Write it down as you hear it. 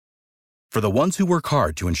For the ones who work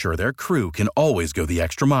hard to ensure their crew can always go the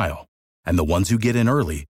extra mile, and the ones who get in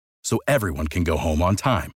early so everyone can go home on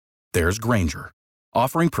time, there's Grainger,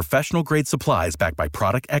 offering professional-grade supplies backed by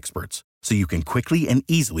product experts so you can quickly and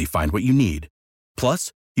easily find what you need.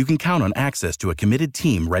 Plus, you can count on access to a committed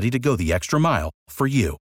team ready to go the extra mile for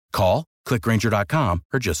you. Call, click Grainger.com,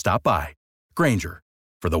 or just stop by. Grainger,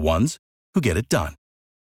 for the ones who get it done.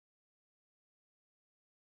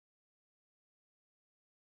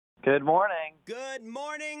 Good morning. Good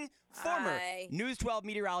morning, former News 12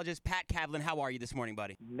 meteorologist Pat Cavlin. How are you this morning,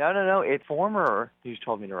 buddy? No. It's former News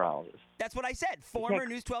 12 meteorologist. That's what I said, former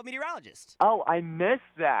News 12 meteorologist. Oh, I missed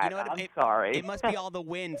that. You know what? I'm sorry. It must be all the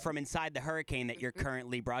wind from inside the hurricane that you're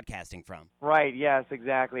currently broadcasting from. Right, yes,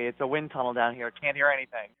 exactly. It's a wind tunnel down here. Can't hear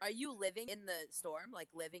anything. Are you living in the storm, like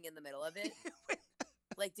living in the middle of it?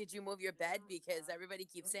 Like, did you move your bed? Because everybody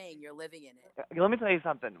keeps saying you're living in it. Let me tell you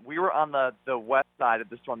something. We were on the west side of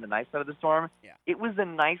the storm, the nice side of the storm. Yeah. It was the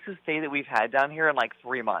nicest day that we've had down here in like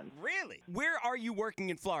 3 months. Really? Where are you working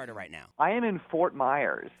in Florida right now? I am in Fort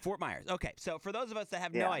Myers. Fort Myers. Okay, so for those of us that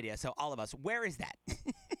have no idea, so all of us, where is that?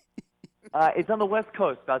 It's on the west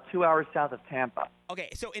coast, about 2 hours south of Tampa. Okay,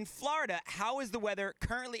 so in Florida, how is the weather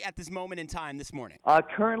currently at this moment in time this morning?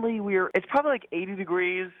 Currently, it's probably like 80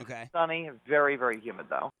 degrees, sunny, very, very humid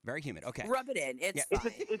though. Very humid, okay. Rub it in. It's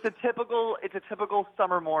fine. It's a typical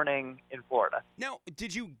summer morning in Florida. Now,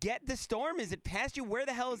 did you get the storm? Is it past you? Where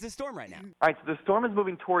the hell is this storm right now? All right, so the storm is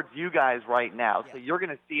moving towards you guys right now, so you're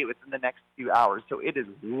going to see it within the next few hours. So it is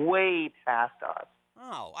way past us.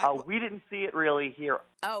 Oh, we didn't see it really here.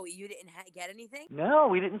 Oh, you didn't get anything? No,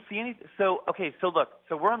 we didn't see anything. So look,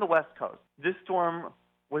 we're on the west coast. This storm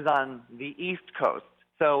was on the east coast.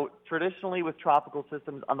 So traditionally with tropical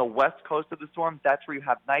systems on the west coast of the storm, that's where you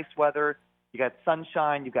have nice weather. You got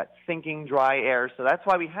sunshine, you got sinking dry air. So that's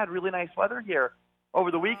why we had really nice weather here over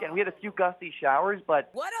the weekend. We had a few gusty showers, but...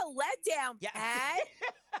 What a letdown, Pat!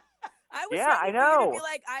 I was I know. To be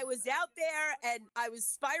like, I was out there and I was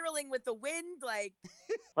spiraling with the wind, like.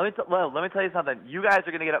 Let me tell you something. You guys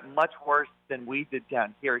are going to get it much worse than we did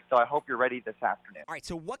down here, so I hope you're ready this afternoon. All right,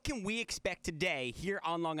 so what can we expect today here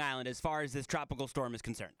on Long Island as far as this tropical storm is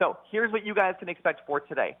concerned? So here's what you guys can expect for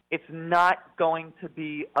today. It's not going to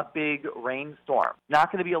be a big rainstorm.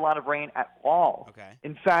 Not going to be a lot of rain at all. Okay.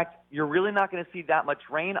 In fact, you're really not going to see that much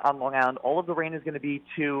rain on Long Island. All of the rain is going to be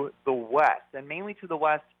to the west, and mainly to the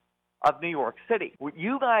west of New York City. What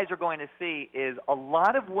you guys are going to see is a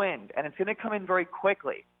lot of wind, and it's going to come in very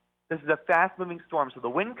quickly. This is a fast-moving storm, so the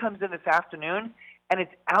wind comes in this afternoon, and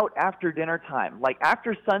it's out after dinner time. Like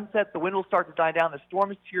after sunset, the wind will start to die down. The storm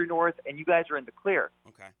is to your north, and you guys are in the clear.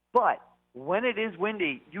 Okay. But when it is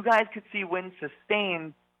windy, you guys could see winds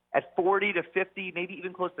sustained at 40 to 50, maybe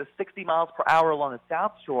even close to 60 miles per hour along the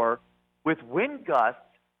South Shore, with wind gusts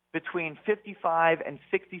between 55 and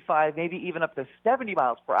 65, maybe even up to 70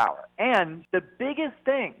 miles per hour. And the biggest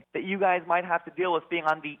thing that you guys might have to deal with being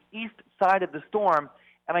on the east side of the storm,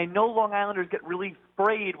 and I know Long Islanders get really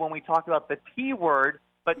afraid when we talk about the T word,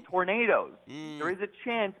 but tornadoes. There is a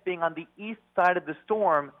chance being on the east side of the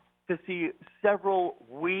storm to see several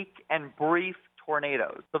weak and brief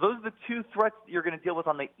tornadoes. So those are the two threats that you're going to deal with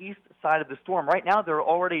on the east side of the storm. Right now, there are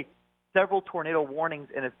already several tornado warnings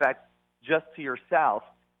in effect just to your south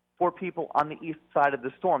for people on the east side of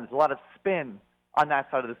the storm. There's a lot of spin on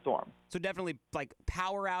that side of the storm. So definitely like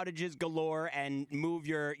power outages galore and move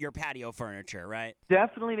your patio furniture, right?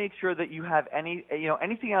 Definitely make sure that you have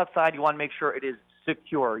anything outside, you want to make sure it is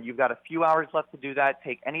secure. You've got a few hours left to do that.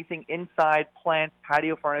 Take anything inside, plants,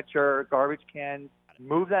 patio furniture, garbage cans,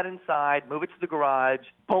 move that inside, move it to the garage,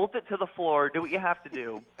 bolt it to the floor, do what you have to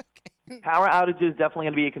do. Okay. Power outages definitely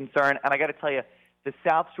going to be a concern, and I got to tell you, the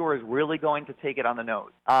South Shore is really going to take it on the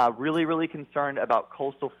nose. Really, really concerned about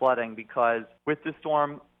coastal flooding because with the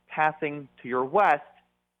storm passing to your west,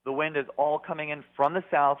 the wind is all coming in from the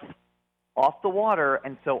south off the water,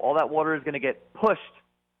 and so all that water is going to get pushed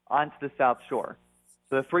onto the South Shore.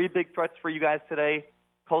 So the three big threats for you guys today,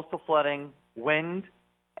 coastal flooding, wind,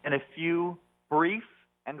 and a few brief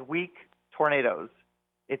and weak tornadoes.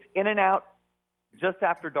 It's in and out just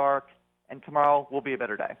after dark, and tomorrow will be a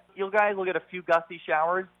better day. You guys will get a few gusty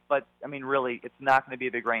showers, but, I mean, really, it's not going to be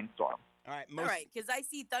a big rainstorm. All right, because I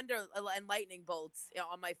see thunder and lightning bolts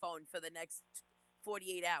on my phone for the next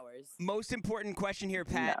 48 hours. Most important question here,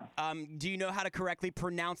 Pat. Yeah. Do you know how to correctly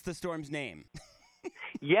pronounce the storm's name?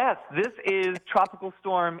 Yes, this is Tropical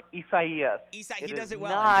Storm Isaias. He does it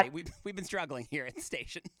well, MJ. We've been struggling here at the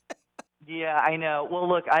station. Yeah, I know. Well,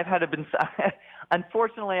 look,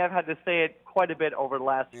 unfortunately, I've had to say it quite a bit over the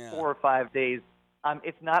last 4 or 5 days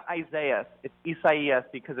It's not Isaias. It's Isaias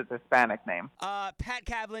because it's a Hispanic name. Pat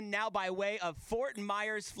Cavlin, now by way of Fort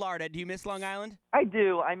Myers, Florida. Do you miss Long Island? I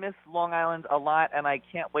do. I miss Long Island a lot, and I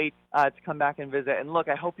can't wait to come back and visit. And look,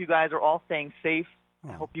 I hope you guys are all staying safe.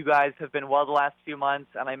 I hope you guys have been well the last few months,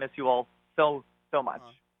 and I miss you all so much.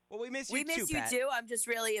 Well, we miss you We miss too, you Pat. too. I'm just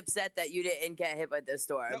really upset that you didn't get hit by the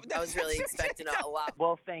storm. I was really expecting a lot.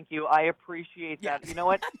 Well, thank you. I appreciate that. Yeah. You know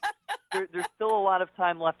what? There's still a lot of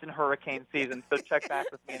time left in hurricane season, so check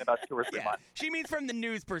back with me in about 2 or 3 months. She means from the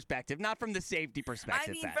news perspective, not from the safety perspective.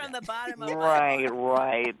 I mean, Pat. from the bottom of my Right, heart.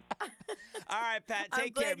 right. All right, Pat, I'm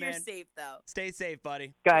take glad care, you're man. safe, though. Stay safe,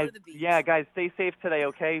 buddy. Guys, to the beach. guys, stay safe today,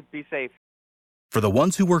 okay? Be safe. For the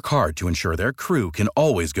ones who work hard to ensure their crew can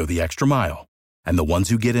always go the extra mile, and the ones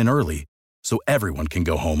who get in early so everyone can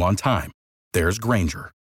go home on time, there's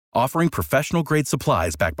Grainger, offering professional-grade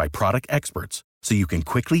supplies backed by product experts so you can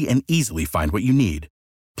quickly and easily find what you need.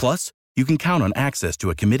 Plus, you can count on access to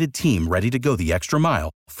a committed team ready to go the extra mile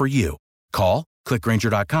for you. Call, click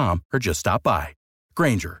Grainger.com, or just stop by.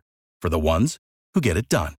 Grainger, for the ones who get it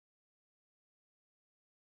done.